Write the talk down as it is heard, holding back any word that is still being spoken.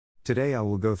Today I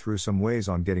will go through some ways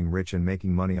on getting rich and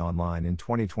making money online in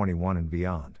 2021 and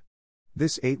beyond.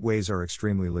 These 8 ways are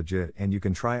extremely legit and you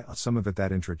can try out some of it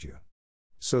that interest you.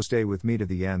 So stay with me to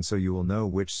the end so you will know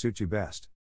which suits you best.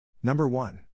 Number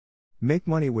 1. Make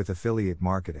money with affiliate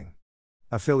marketing.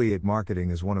 Affiliate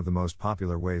marketing is one of the most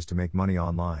popular ways to make money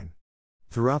online.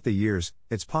 Throughout the years,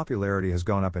 its popularity has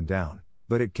gone up and down,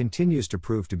 but it continues to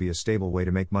prove to be a stable way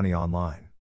to make money online.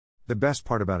 The best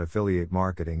part about affiliate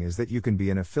marketing is that you can be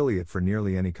an affiliate for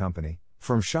nearly any company,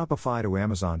 from Shopify to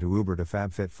Amazon to Uber to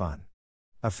FabFitFun.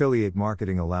 Affiliate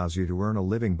marketing allows you to earn a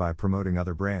living by promoting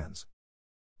other brands.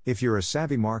 If you're a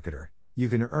savvy marketer, you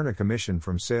can earn a commission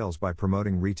from sales by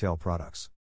promoting retail products,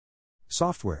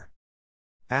 software,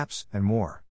 apps, and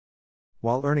more.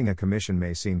 While earning a commission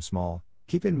may seem small,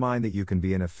 keep in mind that you can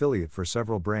be an affiliate for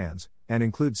several brands, and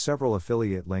include several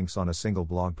affiliate links on a single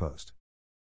blog post.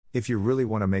 If you really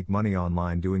want to make money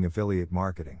online doing affiliate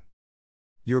marketing,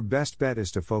 your best bet is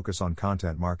to focus on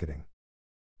content marketing.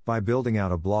 By building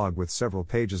out a blog with several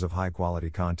pages of high-quality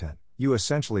content, you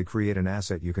essentially create an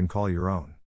asset you can call your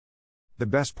own. The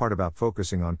best part about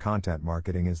focusing on content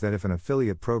marketing is that if an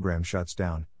affiliate program shuts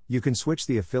down, you can switch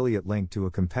the affiliate link to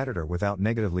a competitor without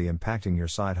negatively impacting your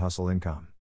side hustle income.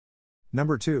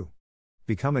 Number 2.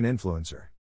 Become an influencer.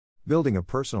 Building a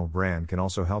personal brand can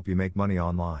also help you make money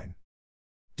online.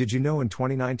 Did you know in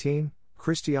 2019,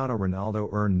 Cristiano Ronaldo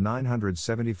earned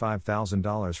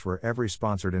 $975,000 for every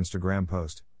sponsored Instagram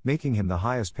post, making him the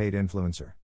highest paid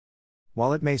influencer?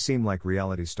 While it may seem like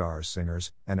reality stars,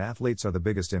 singers, and athletes are the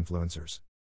biggest influencers,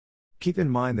 keep in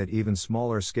mind that even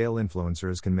smaller scale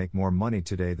influencers can make more money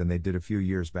today than they did a few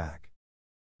years back.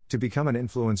 To become an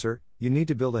influencer, you need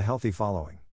to build a healthy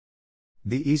following.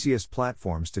 The easiest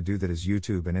platforms to do that is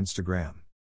YouTube and Instagram.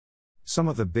 Some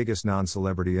of the biggest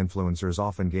non-celebrity influencers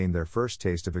often gain their first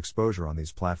taste of exposure on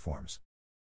these platforms.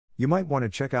 You might want to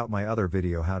check out my other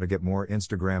video, how to get more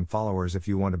Instagram followers, if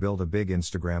you want to build a big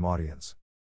Instagram audience.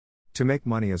 To make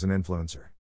money as an influencer,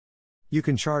 you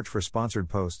can charge for sponsored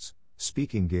posts,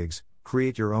 speaking gigs,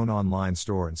 create your own online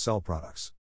store and sell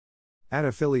products. Add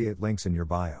affiliate links in your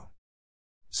bio.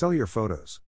 Sell your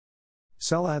photos.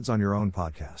 Sell ads on your own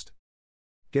podcast.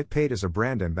 Get paid as a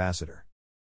brand ambassador.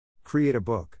 Create a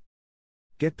book.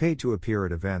 Get paid to appear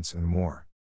at events and more.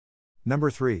 Number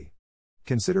 3.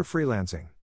 Consider freelancing.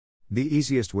 The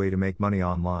easiest way to make money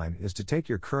online is to take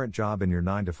your current job in your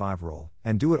 9-to-5 role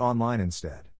and do it online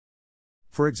instead.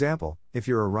 For example, if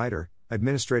you're a writer,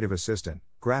 administrative assistant,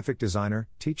 graphic designer,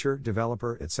 teacher,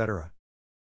 developer, etc.,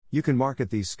 you can market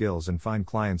these skills and find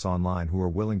clients online who are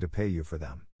willing to pay you for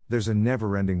them. There's a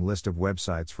never-ending list of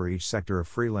websites for each sector of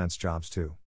freelance jobs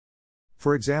too.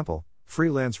 For example,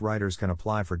 freelance writers can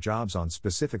apply for jobs on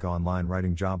specific online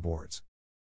writing job boards,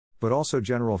 but also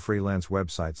general freelance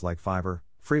websites like Fiverr,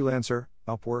 Freelancer,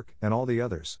 Upwork, and all the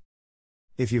others.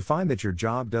 If you find that your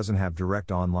job doesn't have direct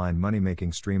online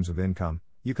money-making streams of income,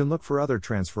 you can look for other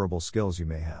transferable skills you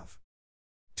may have.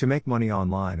 To make money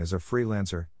online as a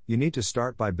freelancer, you need to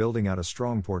start by building out a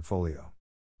strong portfolio.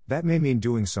 That may mean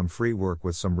doing some free work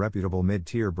with some reputable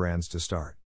mid-tier brands to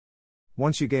start.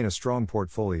 Once you gain a strong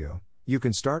portfolio, you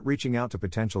can start reaching out to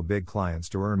potential big clients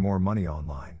to earn more money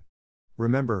online.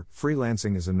 Remember,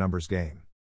 freelancing is a numbers game.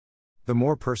 The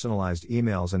more personalized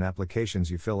emails and applications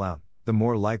you fill out, the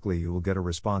more likely you will get a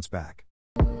response back.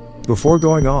 Before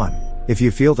going on, if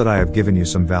you feel that I have given you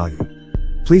some value,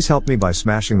 please help me by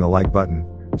smashing the like button,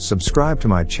 subscribe to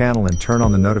my channel and turn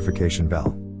on the notification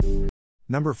bell.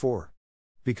 Number 4.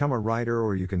 Become a writer,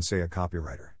 or you can say a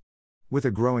copywriter. With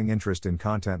a growing interest in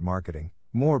content marketing,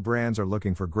 more brands are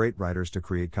looking for great writers to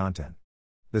create content.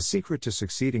 The secret to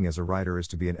succeeding as a writer is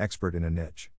to be an expert in a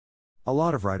niche. A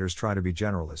lot of writers try to be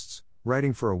generalists,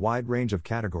 writing for a wide range of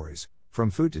categories,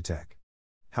 from food to tech.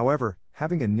 However,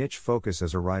 having a niche focus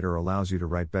as a writer allows you to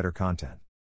write better content.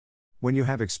 When you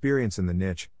have experience in the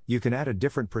niche, you can add a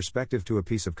different perspective to a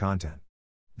piece of content.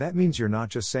 That means you're not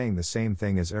just saying the same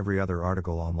thing as every other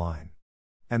article online.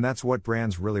 And that's what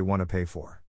brands really want to pay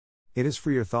for. It is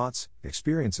for your thoughts,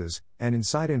 experiences, and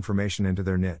inside information into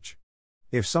their niche.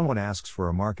 If someone asks for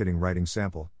a marketing writing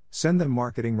sample, send them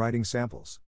marketing writing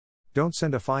samples. Don't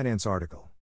send a finance article.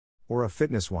 Or a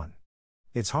fitness one.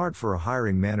 It's hard for a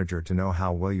hiring manager to know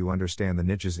how well you understand the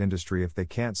niche's industry if they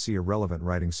can't see a relevant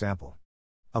writing sample.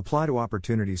 Apply to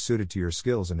opportunities suited to your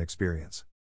skills and experience.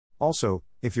 Also,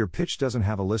 if your pitch doesn't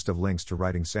have a list of links to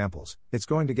writing samples, it's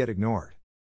going to get ignored.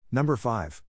 Number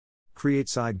 5. Create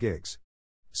side gigs.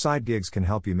 Side gigs can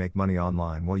help you make money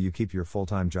online while you keep your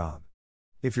full-time job.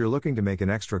 If you're looking to make an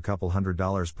extra couple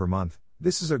 $100s per month,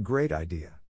 this is a great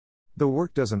idea. The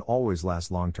work doesn't always last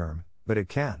long-term, but it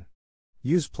can.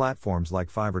 Use platforms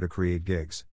like Fiverr to create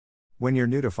gigs. When you're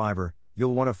new to Fiverr,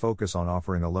 you'll want to focus on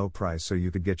offering a low price so you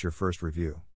could get your first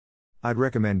review. I'd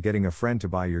recommend getting a friend to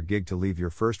buy your gig to leave your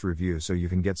first review so you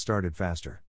can get started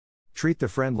faster. Treat the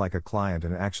friend like a client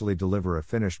and actually deliver a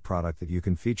finished product that you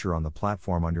can feature on the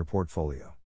platform on your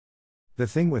portfolio. The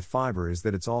thing with Fiverr is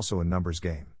that it's also a numbers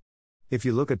game. If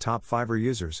you look at top Fiverr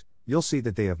users, you'll see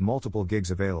that they have multiple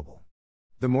gigs available.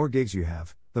 The more gigs you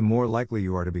have, the more likely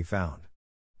you are to be found.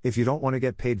 If you don't want to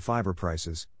get paid Fiverr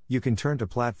prices, you can turn to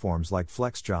platforms like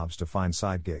FlexJobs to find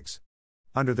side gigs.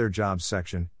 Under their jobs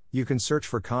section, you can search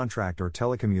for contract or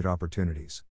telecommute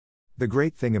opportunities. The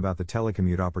great thing about the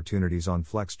telecommute opportunities on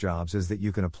FlexJobs is that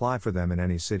you can apply for them in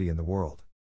any city in the world.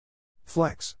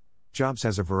 FlexJobs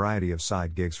has a variety of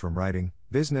side gigs from writing,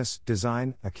 business,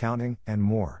 design, accounting, and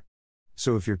more.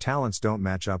 So if your talents don't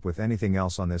match up with anything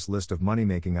else on this list of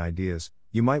money-making ideas,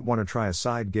 you might want to try a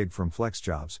side gig from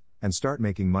FlexJobs and start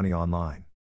making money online.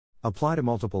 Apply to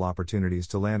multiple opportunities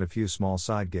to land a few small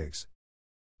side gigs.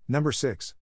 Number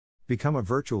 6. Become a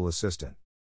virtual assistant.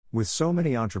 With so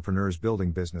many entrepreneurs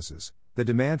building businesses, the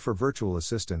demand for virtual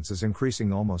assistants is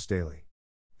increasing almost daily.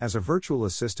 As a virtual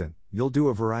assistant, you'll do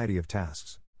a variety of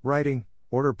tasks. Writing,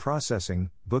 order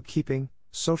processing, bookkeeping,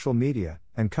 social media,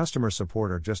 and customer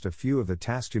support are just a few of the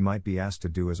tasks you might be asked to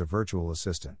do as a virtual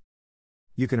assistant.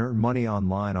 You can earn money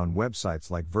online on websites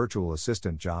like Virtual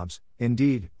Assistant Jobs,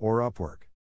 Indeed, or Upwork.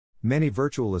 Many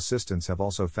virtual assistants have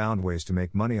also found ways to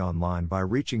make money online by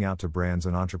reaching out to brands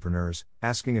and entrepreneurs,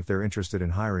 asking if they're interested in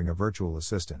hiring a virtual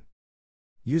assistant.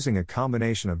 Using a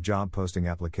combination of job posting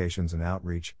applications and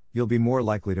outreach, you'll be more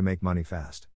likely to make money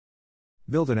fast.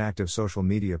 Build an active social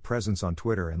media presence on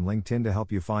Twitter and LinkedIn to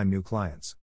help you find new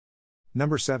clients.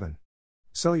 Number 7.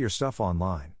 Sell your stuff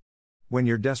online. When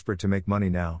you're desperate to make money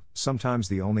now, sometimes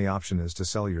the only option is to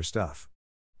sell your stuff.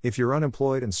 If you're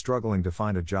unemployed and struggling to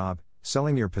find a job,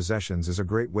 selling your possessions is a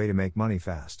great way to make money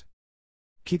fast.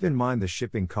 Keep in mind the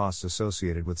shipping costs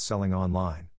associated with selling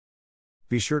online.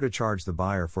 Be sure to charge the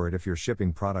buyer for it if you're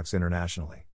shipping products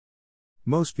internationally.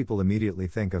 Most people immediately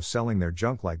think of selling their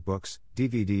junk like books,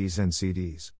 DVDs, and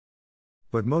CDs.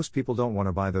 But most people don't want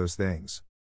to buy those things.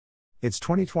 It's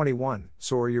 2021,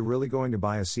 so are you really going to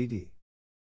buy a CD?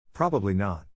 Probably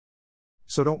not.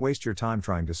 So don't waste your time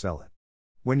trying to sell it.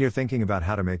 When you're thinking about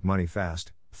how to make money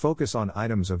fast, focus on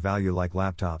items of value like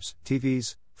laptops,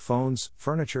 TVs, phones,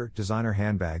 furniture, designer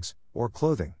handbags, or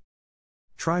clothing.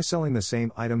 Try selling the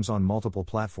same items on multiple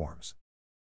platforms.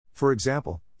 For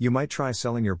example, you might try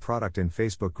selling your product in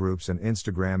Facebook groups and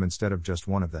Instagram instead of just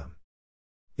one of them.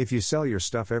 If you sell your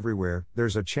stuff everywhere,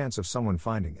 there's a chance of someone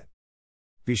finding it.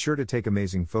 Be sure to take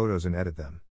amazing photos and edit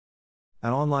them.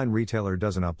 An online retailer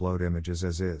doesn't upload images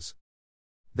as is.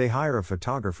 They hire a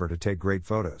photographer to take great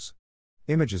photos.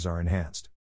 Images are enhanced.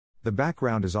 The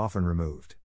background is often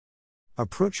removed.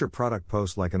 Approach your product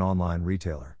post like an online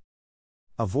retailer.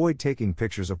 Avoid taking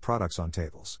pictures of products on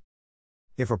tables.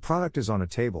 If a product is on a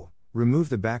table, remove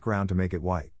the background to make it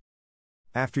white.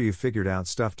 After you've figured out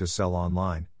stuff to sell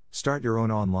online, start your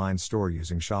own online store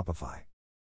using Shopify.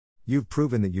 You've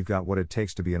proven that you've got what it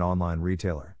takes to be an online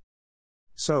retailer.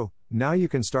 So, now you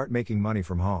can start making money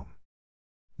from home.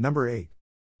 Number 8.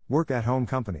 Work-at-home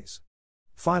companies.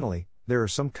 Finally, there are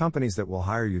some companies that will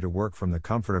hire you to work from the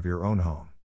comfort of your own home.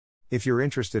 If you're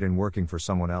interested in working for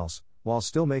someone else, while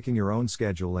still making your own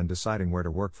schedule and deciding where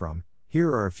to work from, here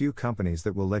are a few companies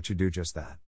that will let you do just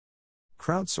that.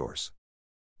 Crowdsource.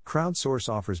 Crowdsource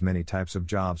offers many types of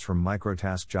jobs from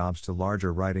microtask jobs to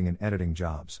larger writing and editing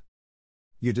jobs.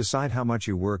 You decide how much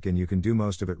you work and you can do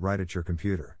most of it right at your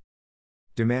computer.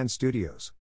 Demand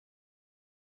Studios.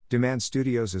 Demand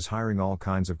Studios is hiring all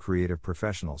kinds of creative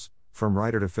professionals, from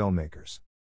writer to filmmakers.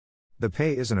 The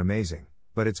pay isn't amazing,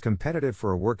 but it's competitive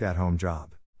for a work-at-home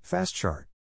job. FastChart.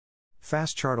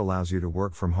 FastChart allows you to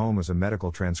work from home as a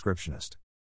medical transcriptionist.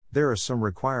 There are some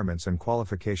requirements and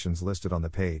qualifications listed on the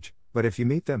page, but if you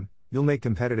meet them, you'll make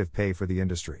competitive pay for the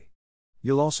industry.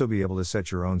 You'll also be able to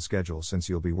set your own schedule since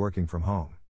you'll be working from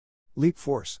home.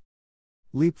 LeapForce.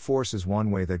 LeapForce is one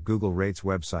way that Google rates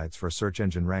websites for search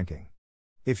engine ranking.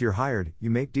 If you're hired, you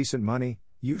make decent money,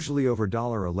 usually over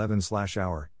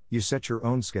 $11/hour, you set your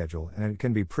own schedule and it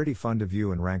can be pretty fun to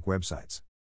view and rank websites.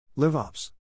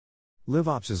 LiveOps.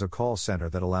 LiveOps is a call center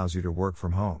that allows you to work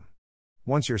from home.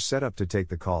 Once you're set up to take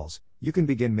the calls, you can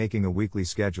begin making a weekly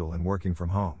schedule and working from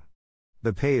home.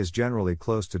 The pay is generally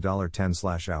close to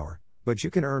 $10/hour, but you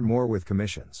can earn more with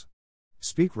commissions.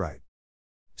 SpeakWrite.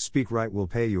 SpeakWrite will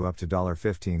pay you up to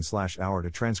 $15/hour to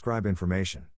transcribe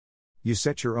information. You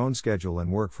set your own schedule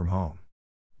and work from home.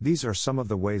 These are some of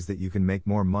the ways that you can make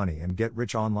more money and get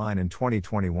rich online in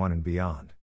 2021 and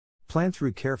beyond. Plan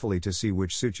through carefully to see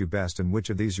which suits you best and which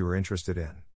of these you are interested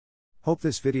in. Hope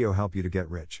this video helped you to get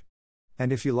rich.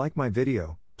 And if you like my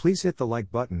video, please hit the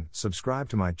like button, subscribe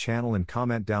to my channel and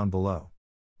comment down below.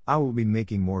 I will be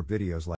making more videos like